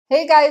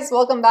Hey guys,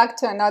 welcome back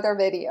to another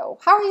video.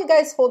 How are you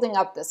guys holding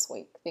up this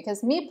week?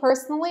 Because me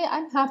personally,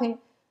 I'm having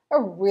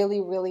a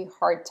really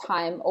hard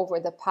time over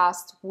the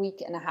past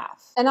week and a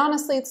half. And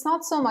honestly, it's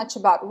not so much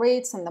about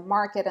rates and the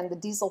market and the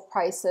diesel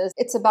prices.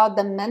 It's about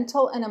the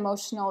mental and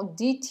emotional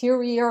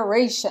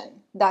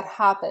deterioration that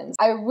happens.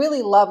 I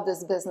really love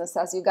this business,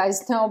 as you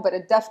guys know, but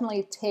it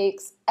definitely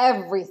takes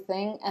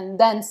everything and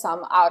then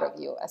some out of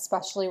you,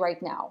 especially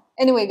right now.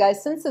 Anyway,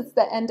 guys, since it's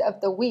the end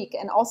of the week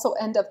and also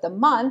end of the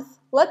month,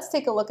 let's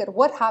take a look at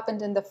what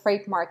happened in the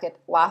freight market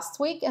last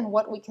week and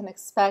what we can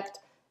expect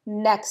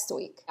next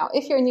week. Now,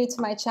 if you're new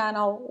to my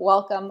channel,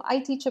 welcome. I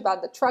teach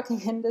about the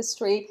trucking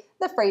industry,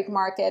 the freight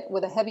market,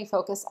 with a heavy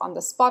focus on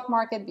the spot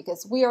market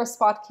because we are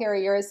spot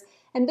carriers.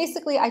 And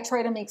basically, I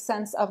try to make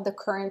sense of the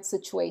current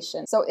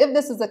situation. So if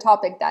this is a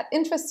topic that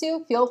interests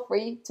you, feel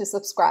free to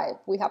subscribe.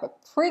 We have a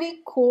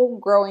pretty cool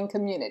growing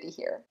community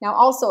here. Now,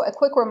 also a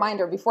quick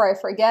reminder before I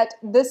forget,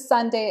 this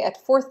Sunday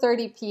at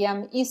 4:30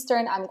 p.m.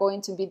 Eastern, I'm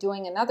going to be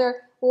doing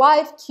another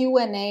live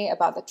Q&A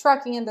about the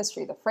trucking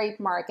industry, the freight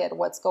market,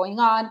 what's going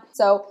on.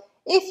 So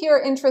if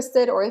you're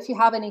interested or if you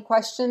have any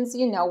questions,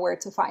 you know where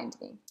to find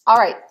me. All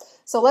right,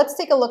 so let's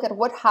take a look at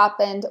what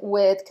happened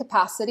with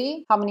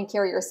capacity, how many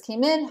carriers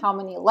came in, how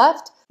many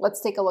left.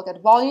 Let's take a look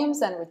at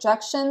volumes and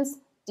rejections,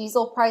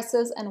 diesel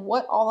prices, and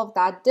what all of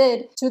that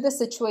did to the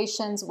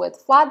situations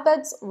with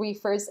flatbeds,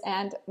 reefers,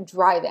 and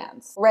dry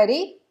vans.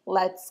 Ready?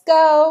 Let's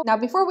go. Now,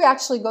 before we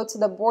actually go to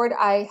the board,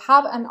 I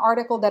have an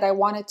article that I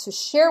wanted to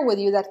share with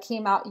you that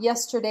came out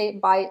yesterday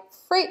by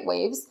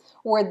FreightWaves,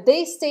 where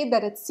they state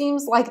that it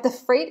seems like the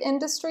freight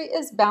industry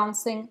is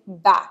bouncing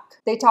back.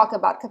 They talk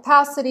about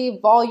capacity,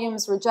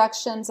 volumes,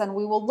 rejections, and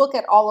we will look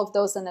at all of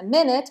those in a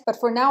minute. But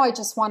for now, I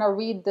just want to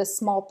read this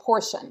small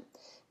portion.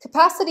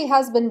 Capacity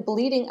has been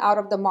bleeding out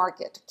of the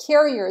market.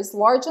 Carriers,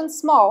 large and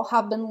small,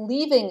 have been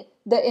leaving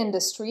the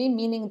industry,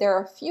 meaning there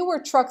are fewer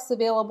trucks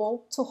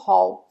available to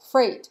haul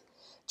freight.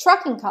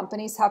 Trucking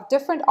companies have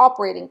different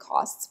operating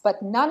costs,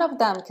 but none of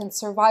them can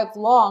survive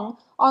long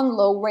on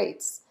low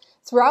rates.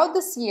 Throughout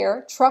this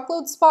year,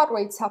 truckload spot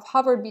rates have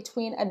hovered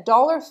between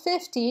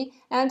 $1.50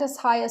 and as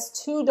high as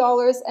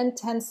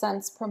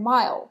 $2.10 per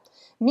mile.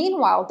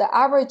 Meanwhile, the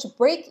average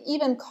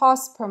break-even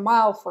cost per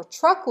mile for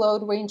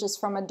truckload ranges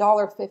from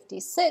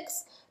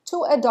 $1.56 to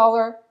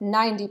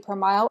 $1.90 per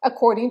mile,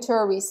 according to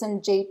a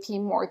recent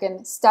JP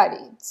Morgan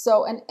study.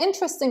 So an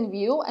interesting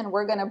view, and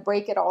we're going to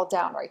break it all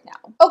down right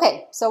now.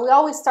 Okay, so we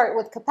always start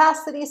with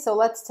capacity, so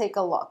let's take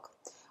a look.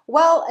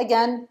 Well,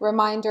 again,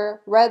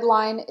 reminder, red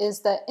line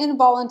is the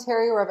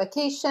involuntary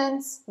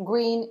revocations,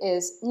 green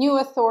is new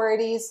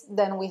authorities,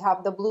 then we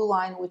have the blue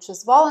line, which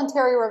is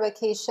voluntary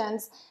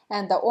revocations,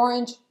 and the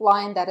orange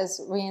line, that is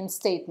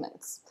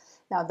reinstatements.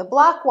 Now, the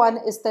black one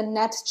is the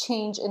net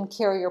change in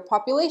carrier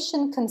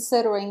population,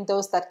 considering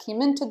those that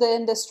came into the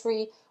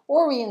industry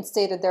or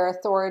reinstated their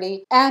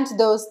authority, and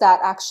those that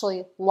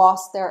actually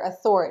lost their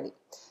authority.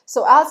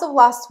 So as of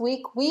last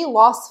week, we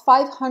lost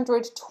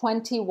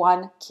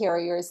 521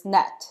 carriers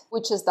net,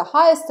 which is the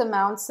highest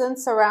amount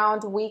since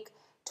around week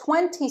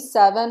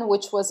 27,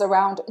 which was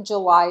around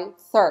July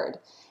 3rd.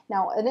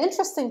 Now, an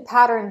interesting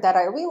pattern that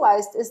I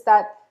realized is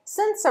that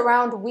since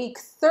around week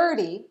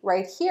 30,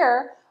 right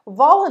here,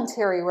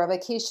 voluntary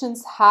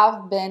revocations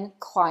have been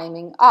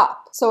climbing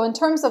up. So in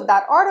terms of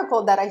that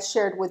article that I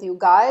shared with you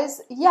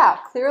guys, yeah,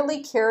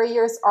 clearly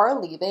carriers are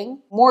leaving.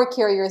 More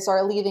carriers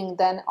are leaving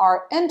than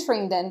are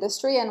entering the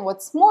industry. And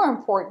what's more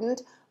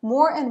important,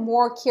 more and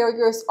more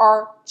carriers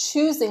are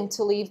choosing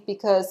to leave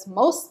because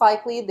most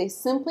likely they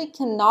simply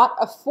cannot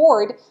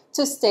afford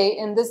to stay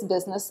in this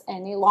business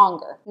any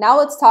longer. Now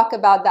let's talk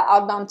about the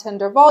outbound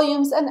tender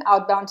volumes and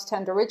outbound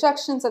tender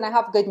rejections. And I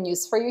have good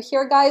news for you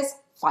here, guys,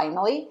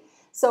 finally.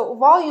 So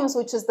volumes,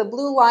 which is the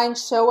blue line,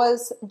 show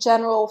us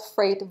general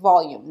freight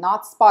volume,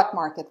 not spot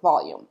market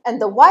volume.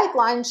 And the white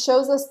line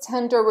shows us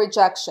tender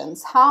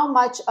rejections, how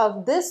much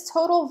of this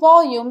total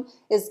volume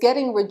is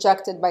getting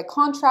rejected by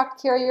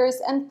contract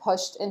carriers and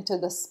pushed into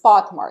the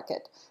spot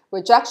market.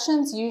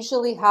 Rejections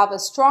usually have a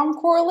strong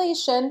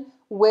correlation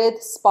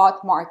with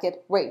spot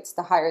market rates.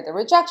 The higher the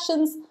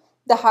rejections,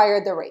 the higher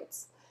the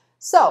rates.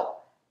 So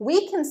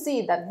we can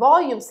see that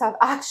volumes have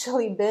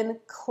actually been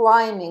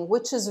climbing,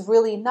 which is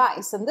really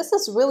nice. And this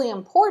is really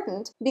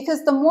important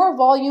because the more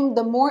volume,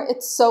 the more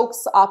it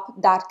soaks up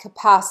that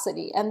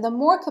capacity. And the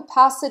more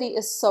capacity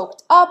is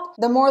soaked up,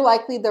 the more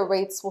likely the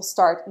rates will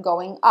start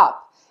going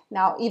up.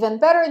 Now, even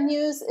better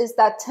news is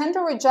that tender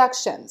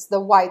rejections,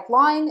 the white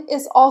line,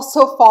 is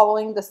also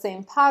following the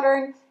same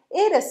pattern.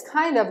 It is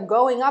kind of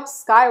going up,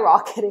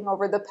 skyrocketing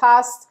over the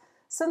past,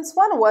 since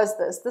when was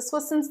this? This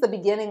was since the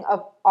beginning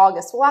of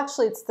August. Well,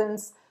 actually, it's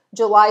since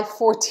July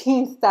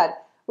 14th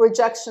that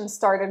rejections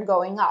started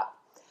going up.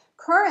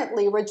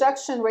 Currently,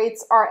 rejection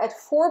rates are at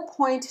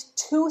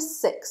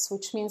 4.26,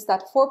 which means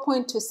that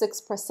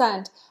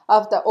 4.26%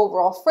 of the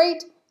overall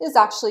freight is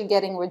actually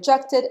getting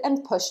rejected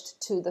and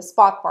pushed to the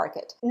spot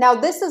market. Now,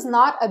 this is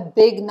not a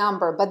big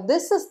number, but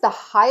this is the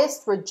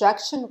highest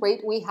rejection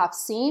rate we have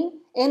seen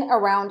in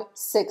around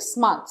 6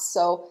 months.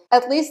 So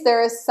at least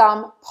there is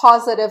some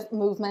positive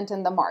movement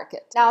in the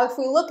market. Now, if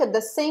we look at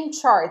the same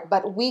chart,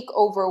 but week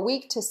over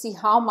week to see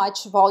how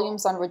much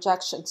volumes on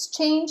rejections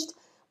changed,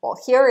 well,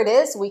 here it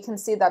is. We can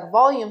see that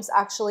volumes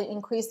actually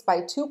increased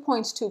by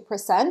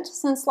 2.2%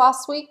 since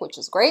last week, which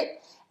is great.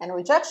 And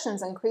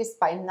rejections increased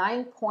by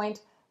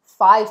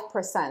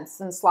 9.5%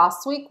 since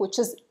last week, which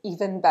is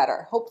even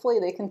better. Hopefully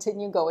they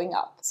continue going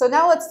up. So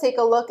now let's take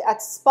a look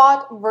at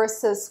spot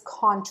versus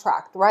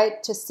contract,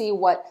 right? To see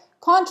what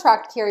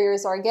contract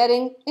carriers are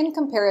getting in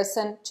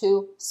comparison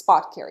to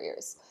spot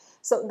carriers.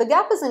 So the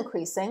gap is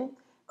increasing.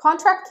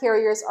 Contract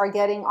carriers are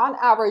getting on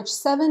average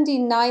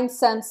 79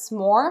 cents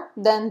more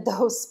than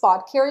those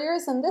spot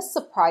carriers, and this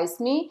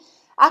surprised me.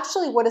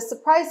 Actually, what is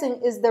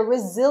surprising is the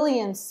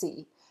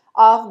resiliency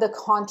of the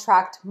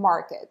contract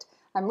market.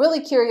 I'm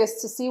really curious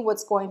to see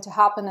what's going to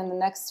happen in the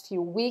next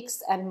few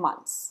weeks and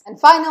months. And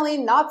finally,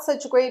 not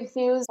such great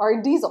news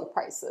are diesel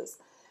prices.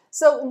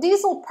 So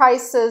diesel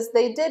prices,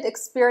 they did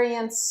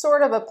experience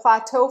sort of a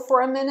plateau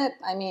for a minute.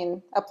 I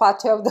mean, a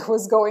plateau that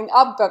was going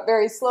up, but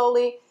very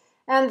slowly.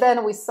 And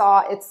then we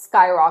saw it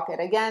skyrocket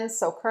again.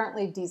 So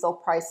currently diesel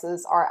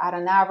prices are at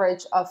an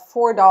average of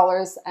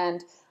 $4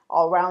 and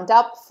I'll round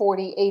up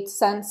 48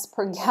 cents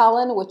per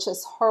gallon, which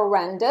is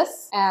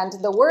horrendous. And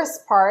the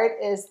worst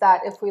part is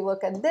that if we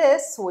look at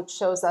this, which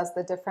shows us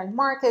the different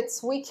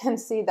markets, we can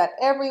see that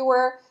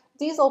everywhere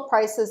diesel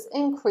prices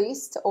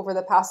increased over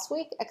the past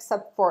week,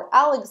 except for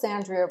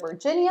Alexandria,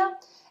 Virginia,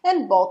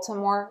 and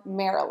Baltimore,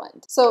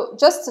 Maryland. So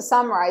just to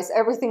summarize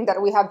everything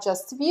that we have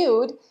just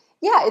viewed,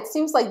 yeah, it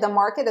seems like the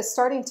market is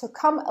starting to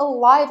come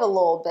alive a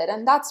little bit,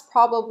 and that's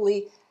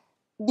probably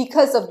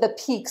because of the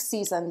peak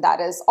season that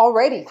is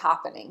already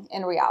happening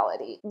in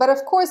reality. But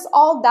of course,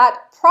 all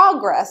that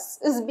progress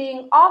is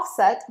being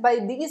offset by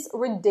these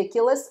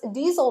ridiculous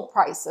diesel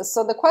prices.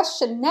 So the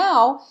question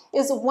now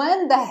is,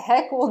 when the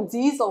heck will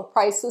diesel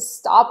prices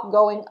stop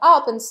going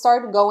up and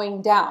start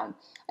going down?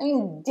 I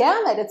mean,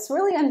 damn it, it's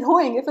really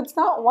annoying. If it's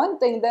not one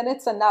thing, then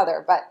it's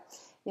another. But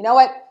you know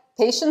what?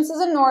 Patience is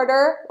in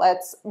order.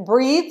 Let's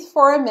breathe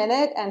for a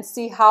minute and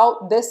see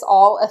how this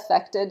all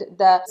affected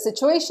the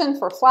situation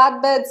for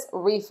flatbeds,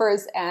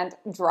 reefers, and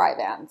dry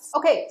vans.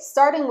 Okay,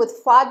 starting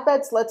with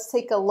flatbeds, let's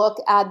take a look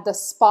at the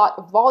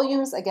spot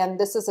volumes. Again,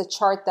 this is a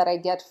chart that I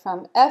get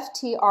from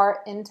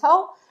FTR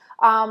Intel.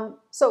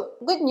 So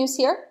good news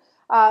here.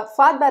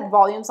 Flatbed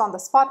volumes on the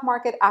spot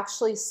market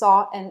actually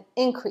saw an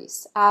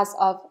increase as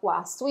of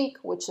last week,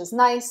 which is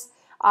nice.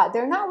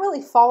 They're not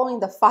really following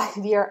the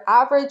 5-year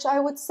average,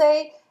 I would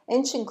say,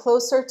 inching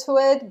closer to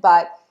it,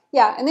 but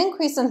yeah, an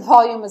increase in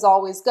volume is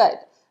always good.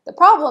 The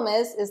problem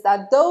is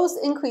that those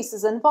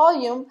increases in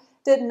volume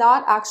did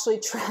not actually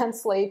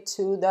translate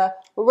to the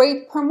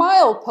rate per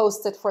mile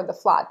posted for the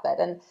flatbed,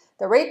 and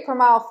the rate per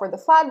mile for the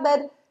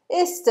flatbed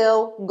is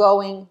still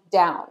going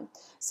down.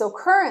 So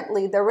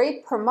currently the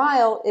rate per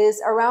mile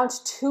is around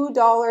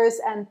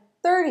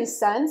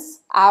 $2.30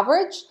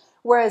 average,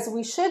 whereas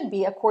we should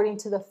be, according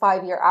to the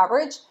 5-year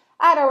average,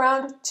 at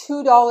around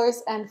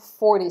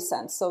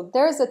 $2.40. So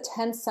there's a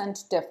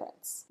 10-cent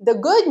difference. The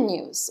good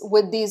news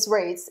with these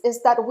rates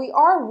is that we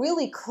are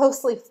really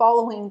closely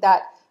following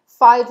that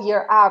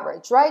 5-year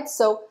average, right?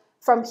 So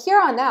from here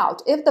on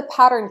out, if the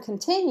pattern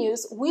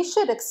continues, we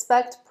should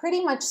expect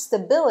pretty much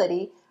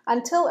stability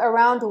until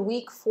around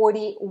week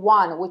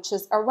 41, which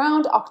is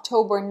around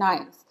October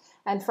 9th.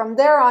 And from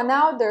there on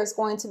out, there's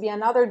going to be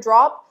another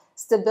drop,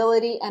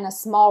 stability, and a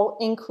small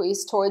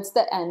increase towards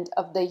the end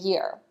of the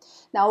year.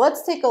 Now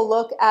let's take a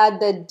look at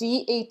the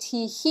DAT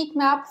heat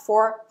map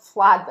for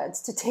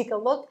flatbeds to take a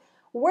look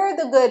where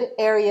the good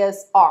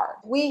areas are.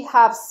 We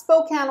have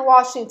Spokane,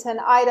 Washington,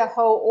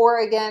 Idaho,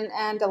 Oregon,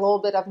 and a little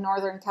bit of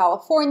Northern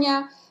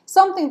California.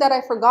 Something that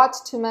I forgot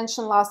to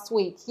mention last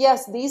week.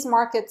 Yes, these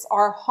markets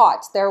are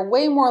hot. There are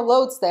way more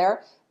loads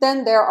there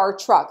than there are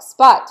trucks,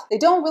 but they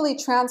don't really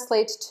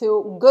translate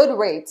to good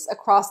rates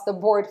across the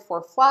board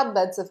for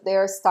flatbeds if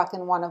they're stuck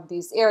in one of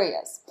these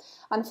areas.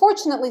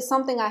 Unfortunately,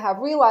 something I have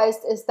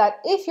realized is that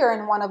if you're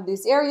in one of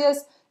these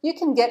areas, you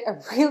can get a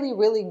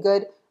really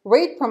good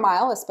rate per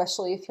mile,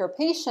 especially if you're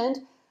patient,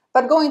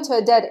 but going to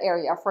a dead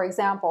area, for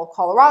example,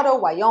 Colorado,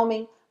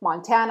 Wyoming,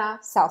 Montana,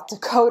 South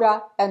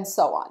Dakota, and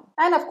so on.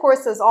 And of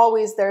course, as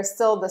always, there's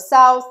still the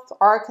South,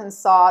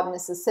 Arkansas,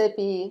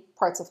 Mississippi,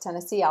 parts of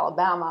Tennessee,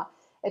 Alabama,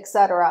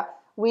 etc.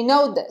 We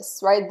know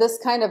this, right? This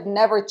kind of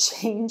never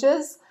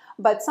changes,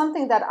 but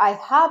something that I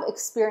have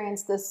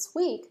experienced this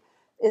week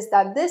is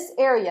that this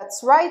area,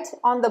 it's right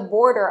on the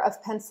border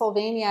of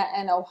Pennsylvania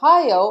and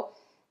Ohio.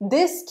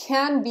 This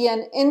can be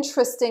an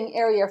interesting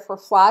area for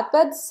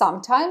flatbeds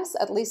sometimes,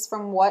 at least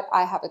from what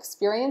I have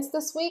experienced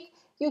this week.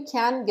 You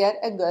can get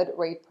a good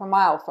rate per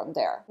mile from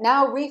there.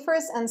 Now,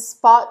 reefers and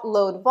spot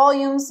load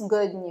volumes,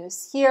 good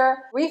news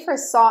here.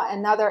 Reefers saw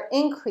another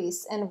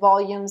increase in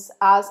volumes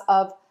as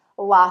of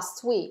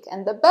last week.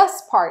 And the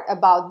best part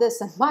about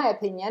this, in my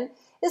opinion,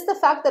 is the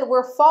fact that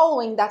we're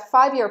following that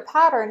 5-year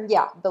pattern,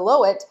 yeah,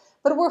 below it,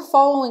 but we're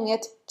following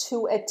it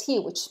to a T,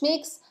 which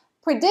makes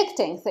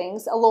predicting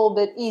things a little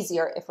bit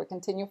easier if we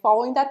continue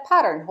following that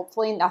pattern.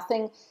 Hopefully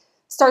nothing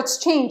starts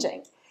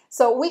changing.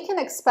 So we can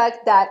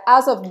expect that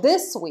as of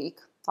this week,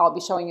 I'll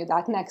be showing you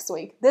that next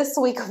week. This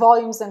week,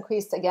 volumes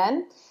increased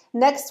again.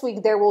 Next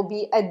week, there will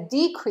be a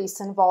decrease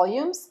in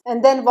volumes,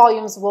 and then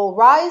volumes will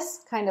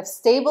rise, kind of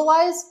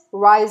stabilize,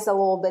 rise a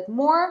little bit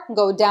more,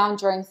 go down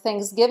during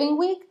Thanksgiving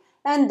week,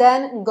 and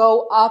then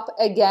go up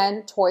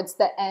again towards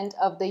the end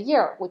of the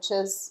year, which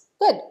is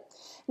good.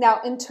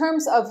 Now, in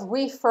terms of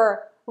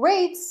reefer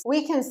rates,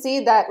 we can see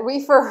that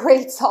reefer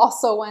rates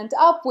also went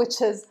up,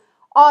 which is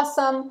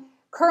awesome.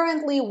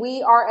 Currently,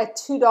 we are at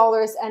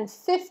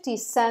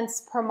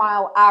 $2.50 per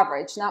mile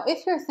average. Now,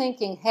 if you're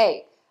thinking,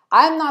 hey,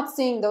 I'm not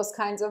seeing those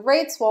kinds of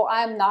rates, well,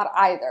 I'm not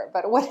either.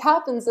 But what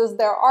happens is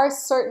there are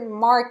certain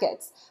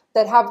markets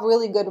that have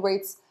really good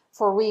rates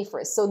for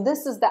reefers. So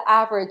this is the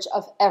average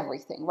of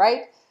everything,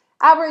 right?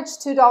 Average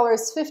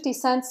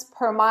 $2.50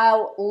 per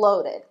mile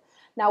loaded.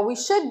 Now, we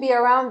should be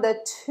around the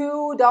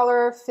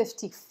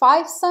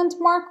 $2.55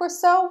 mark or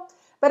so.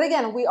 But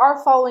again, we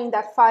are following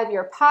that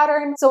 5-year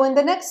pattern. So in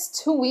the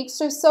next 2 weeks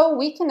or so,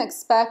 we can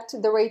expect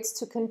the rates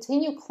to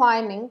continue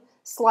climbing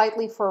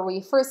slightly for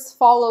reefers,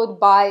 followed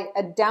by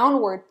a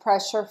downward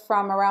pressure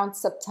from around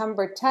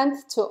September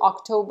 10th to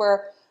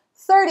October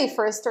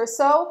 31st or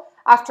so,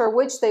 after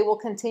which they will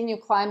continue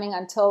climbing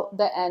until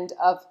the end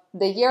of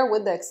the year,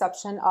 with the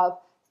exception of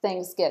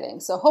Thanksgiving.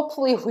 So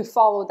hopefully we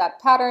follow that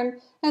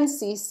pattern and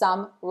see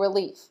some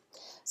relief.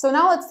 So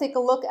now let's take a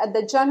look at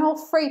the general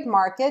freight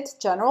market,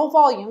 general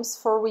volumes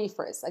for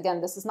reefers.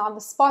 Again, this is not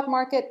the spot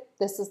market,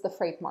 this is the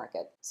freight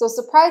market. So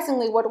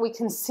surprisingly, what we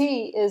can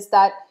see is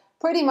that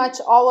pretty much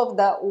all of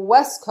the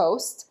West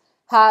Coast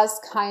has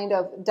kind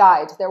of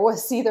died. There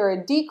was either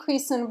a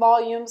decrease in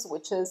volumes,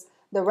 which is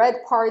the red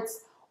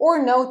parts,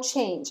 or no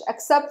change,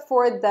 except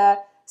for the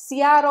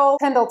Seattle,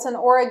 Pendleton,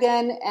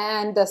 Oregon,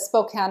 and the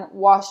Spokane,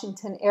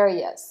 Washington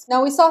areas.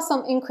 Now, we saw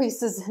some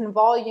increases in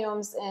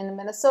volumes in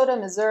Minnesota,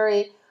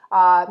 Missouri,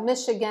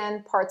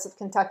 Michigan, parts of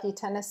Kentucky,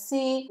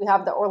 Tennessee. We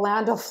have the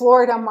Orlando,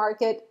 Florida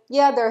market.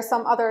 Yeah, there are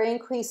some other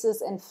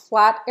increases in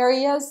flat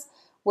areas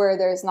where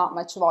there's not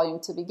much volume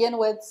to begin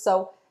with.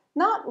 So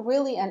not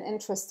really an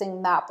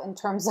interesting map in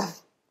terms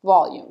of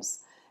volumes.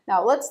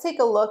 Now let's take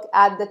a look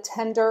at the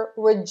tender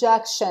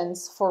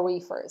rejections for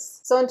reefers.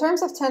 So in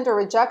terms of tender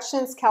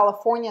rejections,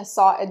 California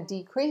saw a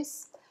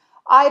decrease.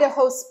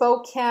 Idaho,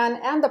 Spokane,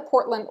 and the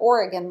Portland,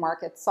 Oregon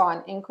market saw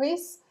an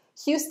increase.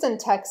 Houston,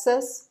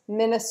 Texas,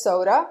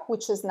 Minnesota,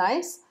 which is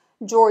nice,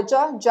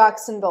 Georgia,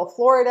 Jacksonville,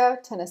 Florida,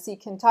 Tennessee,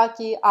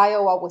 Kentucky,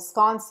 Iowa,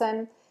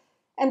 Wisconsin,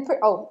 and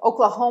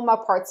Oklahoma,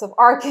 parts of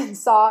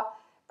Arkansas.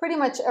 Pretty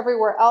much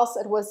everywhere else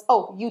it was,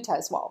 Utah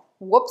as well.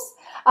 Whoops.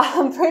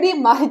 Pretty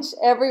much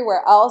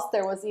everywhere else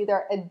there was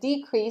either a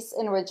decrease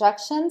in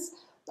rejections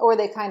or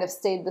they kind of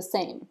stayed the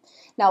same.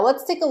 Now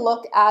let's take a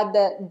look at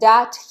the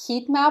DAT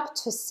heat map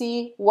to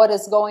see what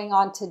is going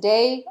on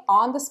today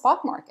on the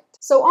spot market.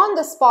 So on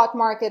the spot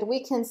market,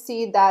 we can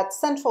see that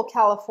Central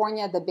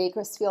California, the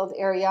Bakersfield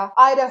area,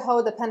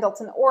 Idaho, the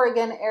Pendleton,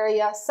 Oregon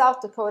area,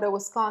 South Dakota,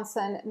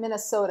 Wisconsin,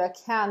 Minnesota,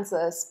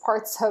 Kansas,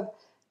 parts of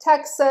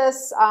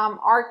Texas,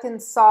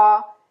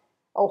 Arkansas,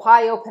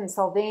 Ohio,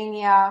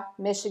 Pennsylvania,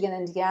 Michigan,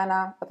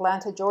 Indiana,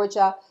 Atlanta,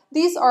 Georgia.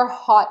 These are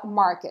hot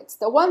markets.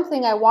 The one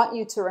thing I want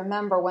you to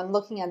remember when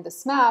looking at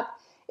this map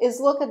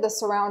is look at the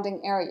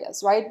surrounding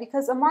areas, right?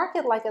 Because a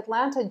market like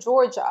Atlanta,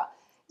 Georgia,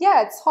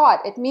 yeah, it's hot.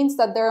 It means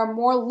that there are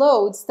more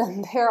loads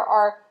than there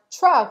are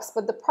trucks,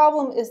 but the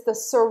problem is the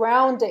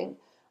surrounding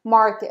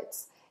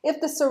markets. If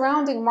the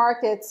surrounding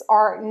markets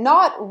are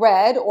not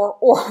red or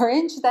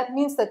orange, that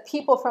means that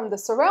people from the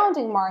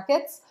surrounding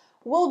markets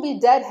will be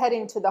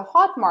deadheading to the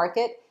hot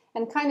market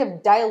and kind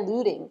of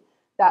diluting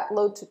that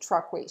load to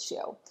truck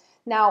ratio.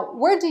 Now,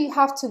 where do you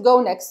have to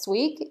go next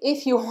week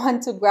if you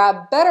want to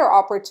grab better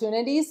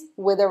opportunities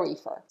with a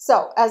reefer?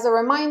 So as a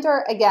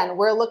reminder, again,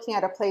 we're looking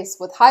at a place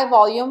with high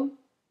volume,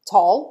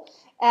 tall,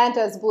 and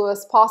as blue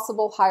as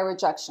possible, high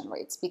rejection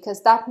rates,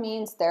 because that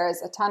means there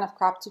is a ton of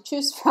crap to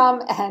choose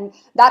from, and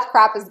that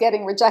crap is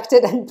getting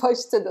rejected and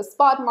pushed to the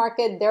spot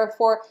market,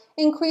 therefore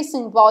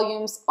increasing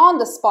volumes on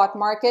the spot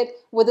market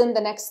within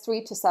the next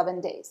 3 to 7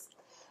 days.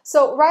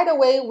 So right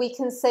away, we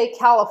can say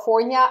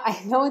California. I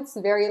know it's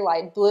very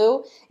light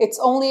blue. It's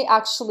only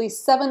actually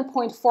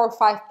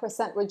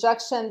 7.45%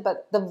 rejection,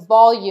 but the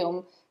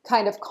volume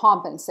kind of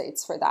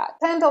compensates for that.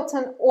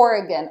 Pendleton,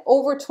 Oregon,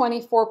 over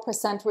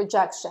 24%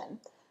 rejection.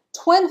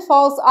 Twin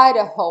Falls,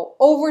 Idaho,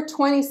 over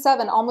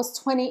 27,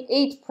 almost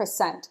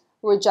 28%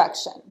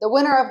 rejection. The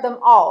winner of them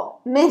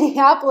all,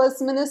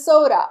 Minneapolis,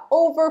 Minnesota,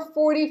 over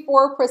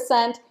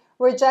 44%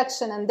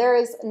 rejection, and there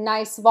is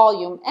nice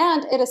volume.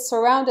 And it is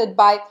surrounded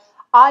by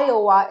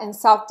Iowa and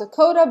South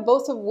Dakota,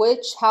 both of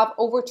which have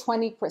over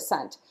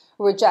 20%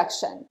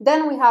 rejection.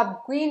 Then we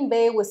have Green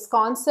Bay,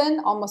 Wisconsin,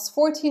 almost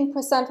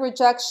 14%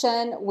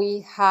 rejection.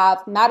 We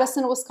have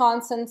Madison,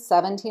 Wisconsin,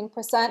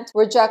 17%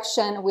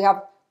 rejection. We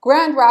have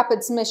Grand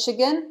Rapids,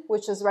 Michigan,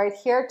 which is right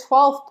here,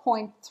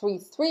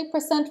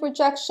 12.33%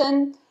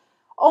 rejection.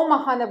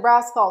 Omaha,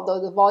 Nebraska,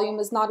 although the volume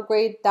is not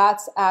great,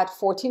 that's at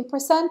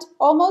 14%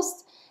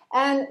 almost.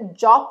 And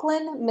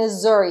Joplin,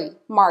 Missouri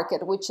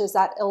market, which is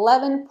at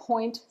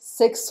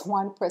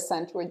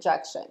 11.61%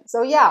 rejection.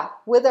 So yeah,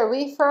 with a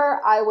reefer,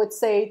 I would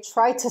say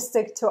try to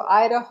stick to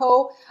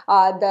Idaho,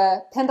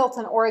 the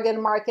Pendleton, Oregon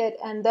market,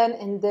 and then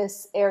in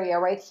this area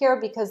right here,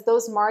 because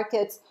those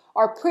markets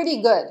are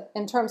pretty good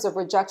in terms of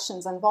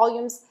rejections and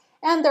volumes,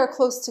 and they're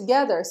close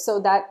together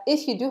so that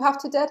if you do have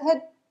to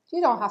deadhead, you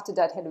don't have to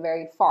deadhead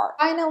very far.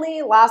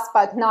 Finally, last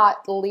but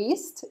not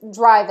least,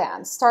 dry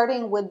vans,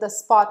 starting with the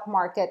spot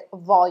market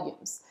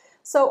volumes.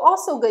 So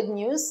also good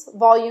news,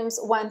 volumes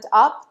went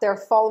up. They're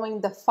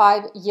following the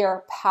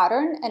 5-year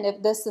pattern. And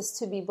if this is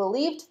to be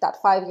believed, that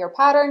 5-year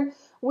pattern,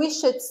 we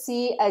should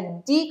see a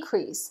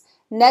decrease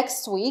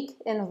next week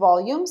in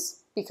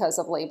volumes because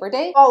of Labor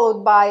Day,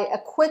 followed by a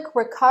quick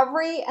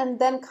recovery and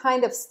then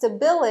kind of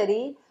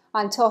stability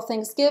until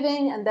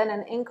Thanksgiving, and then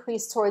an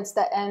increase towards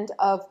the end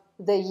of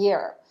the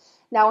year.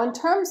 Now, in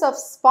terms of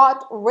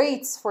spot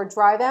rates for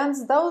dry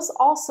vans, those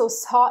also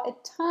saw a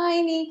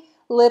tiny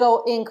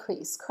little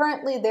increase.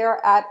 Currently, they're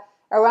at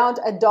around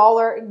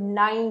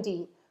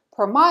 $1.90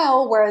 per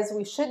mile, whereas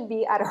we should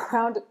be at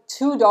around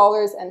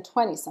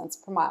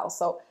 $2.20 per mile.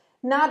 So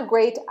not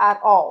great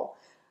at all.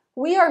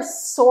 We are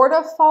sort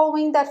of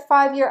following that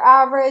 5-year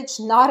average,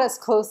 not as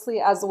closely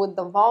as with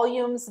the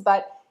volumes,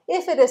 but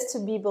if it is to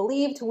be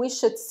believed, we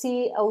should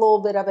see a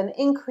little bit of an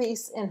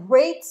increase in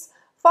rates,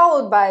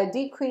 followed by a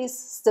decrease,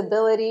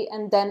 stability,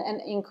 and then an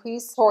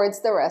increase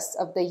towards the rest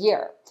of the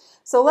year.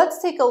 So let's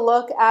take a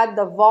look at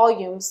the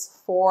volumes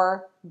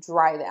for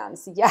dry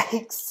vans.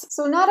 Yikes.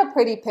 So not a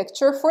pretty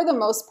picture. For the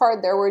most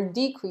part, there were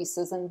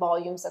decreases in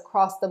volumes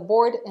across the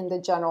board in the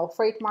general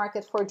freight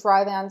market for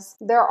dry vans.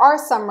 There are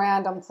some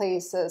random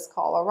places,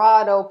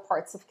 Colorado,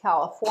 parts of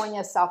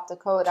California, South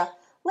Dakota,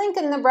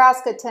 Lincoln,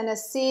 Nebraska,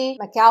 Tennessee,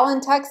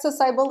 McAllen, Texas,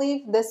 I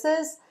believe this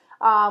is.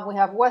 We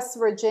have West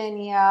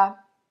Virginia,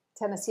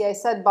 Tennessee, I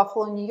said,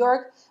 Buffalo, New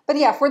York. But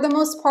yeah, for the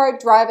most part,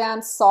 dry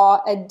vans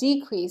saw a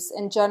decrease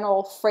in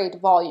general freight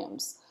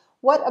volumes.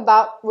 What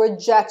about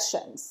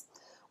rejections?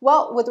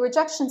 Well, with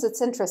rejections,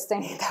 it's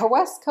interesting. The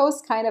West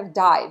Coast kind of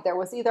died. There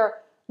was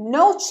either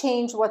no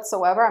change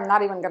whatsoever, I'm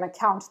not even going to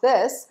count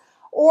this,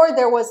 or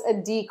there was a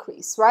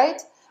decrease,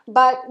 right?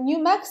 But New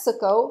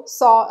Mexico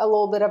saw a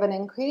little bit of an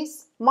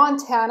increase.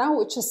 Montana,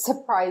 which is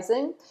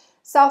surprising.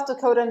 South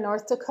Dakota,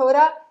 North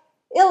Dakota,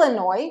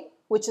 Illinois,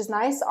 which is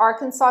nice,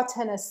 Arkansas,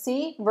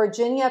 Tennessee,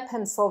 Virginia,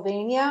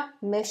 Pennsylvania,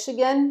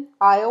 Michigan,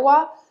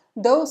 Iowa,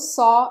 those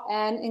saw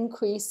an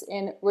increase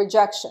in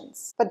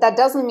rejections. But that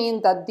doesn't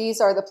mean that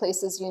these are the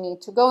places you need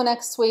to go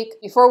next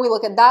week. Before we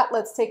look at that,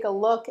 let's take a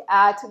look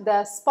at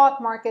the spot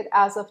market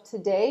as of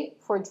today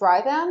for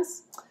dry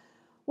vans.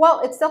 Well,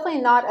 it's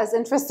definitely not as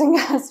interesting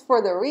as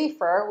for the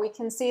reefer. We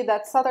can see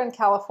that Southern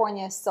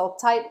California is still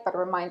tight, but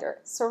reminder,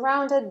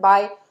 surrounded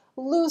by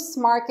loose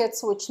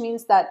markets, which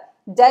means that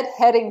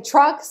deadheading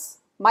trucks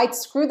might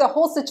screw the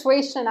whole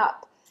situation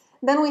up.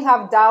 Then we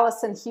have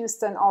Dallas and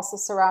Houston also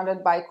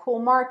surrounded by cool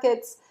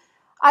markets.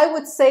 I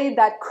would say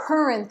that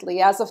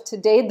currently, as of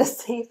today, the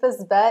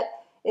safest bet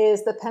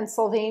is the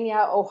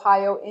Pennsylvania,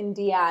 Ohio,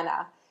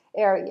 Indiana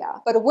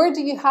area. But where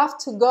do you have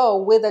to go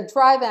with a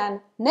dry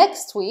van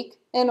next week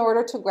in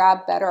order to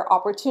grab better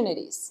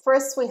opportunities?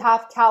 First, we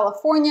have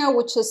California,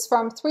 which is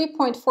from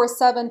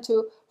 3.47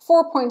 to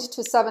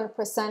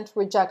 4.27%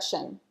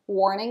 rejection.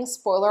 Warning,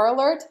 spoiler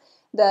alert,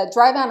 the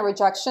dry van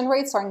rejection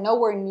rates are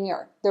nowhere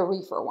near the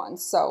reefer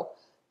ones, so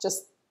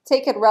just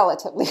take it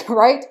relatively,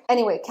 right?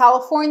 Anyway,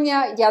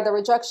 California, yeah, the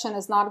rejection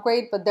is not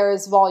great, but there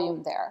is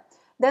volume there.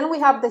 Then we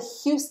have the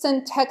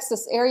Houston,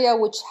 Texas area,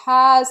 which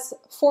has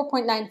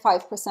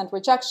 4.95%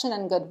 rejection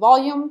and good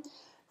volume,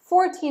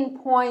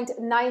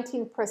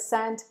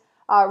 14.19%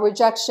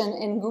 rejection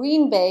in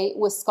Green Bay,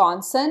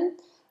 Wisconsin,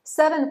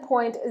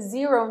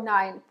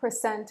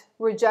 7.09%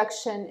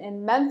 rejection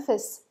in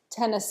Memphis,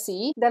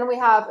 Tennessee. Then we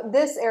have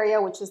this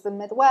area, which is the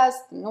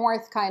Midwest,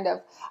 North kind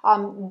of.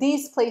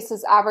 These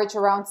places average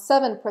around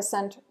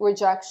 7%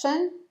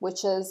 rejection,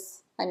 which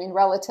is, I mean,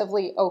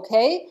 relatively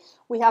okay.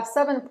 We have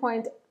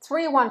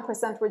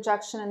 7.31%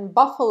 rejection in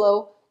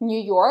Buffalo, New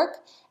York.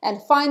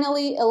 And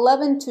finally,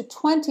 11 to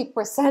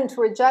 20%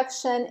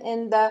 rejection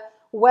in the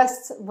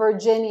West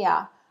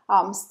Virginia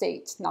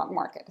state, not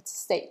market, it's a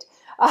state.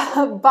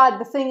 But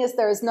the thing is,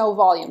 there is no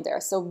volume there,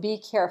 so be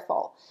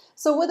careful.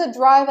 So with a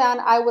dry van,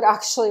 I would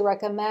actually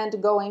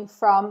recommend going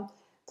from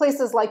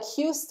places like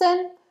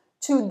Houston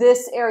to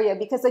this area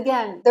because,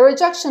 again, the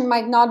rejection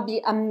might not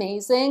be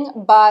amazing,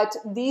 but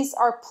these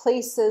are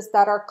places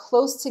that are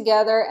close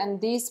together, and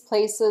these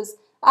places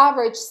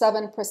average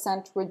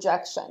 7%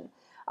 rejection.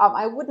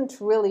 I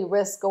wouldn't really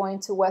risk going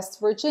to West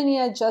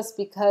Virginia just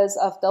because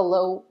of the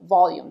low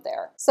volume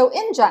there. So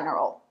in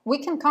general, we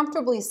can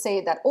comfortably say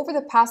that over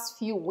the past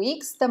few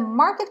weeks, the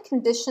market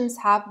conditions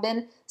have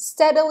been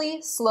steadily,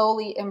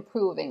 slowly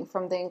improving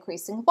from the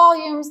increasing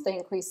volumes, the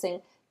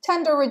increasing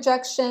tender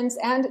rejections,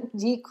 and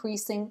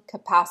decreasing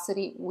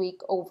capacity week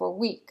over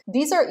week.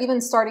 These are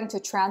even starting to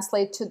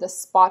translate to the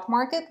spot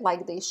market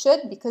like they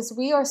should, because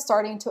we are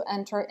starting to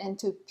enter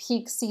into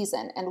peak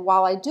season. And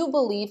while I do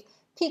believe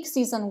peak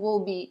season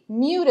will be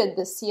muted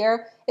this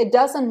year, it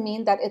doesn't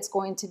mean that it's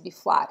going to be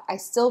flat. I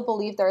still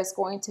believe there is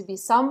going to be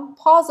some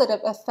positive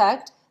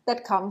effect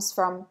that comes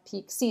from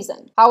peak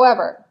season.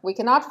 However, we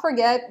cannot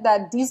forget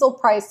that diesel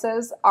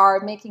prices are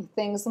making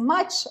things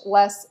much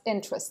less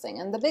interesting.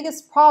 And the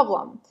biggest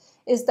problem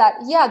is that,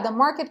 yeah, the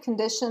market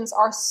conditions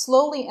are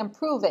slowly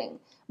improving,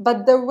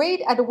 but the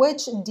rate at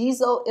which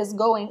diesel is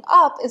going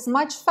up is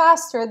much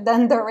faster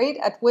than the rate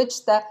at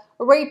which the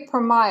rate per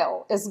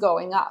mile is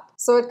going up.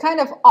 So it kind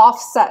of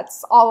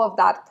offsets all of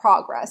that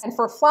progress. And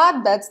for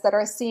flatbeds that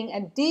are seeing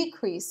a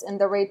decrease in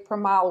the rate per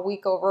mile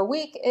week over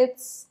week,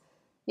 it's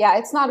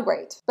not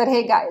great. But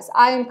hey guys,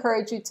 I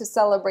encourage you to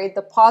celebrate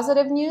the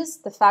positive news,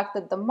 the fact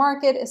that the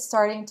market is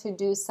starting to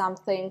do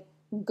something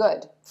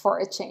good for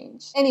a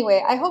change.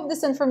 Anyway, I hope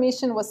this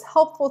information was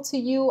helpful to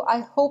you. I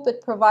hope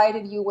it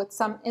provided you with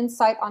some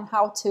insight on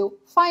how to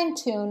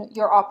fine-tune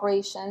your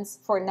operations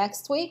for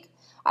next week.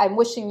 I'm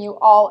wishing you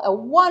all a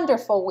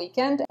wonderful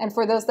weekend. And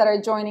for those that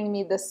are joining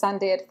me this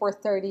Sunday at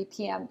 4:30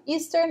 p.m.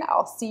 Eastern,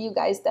 I'll see you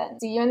guys then.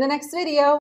 See you in the next video.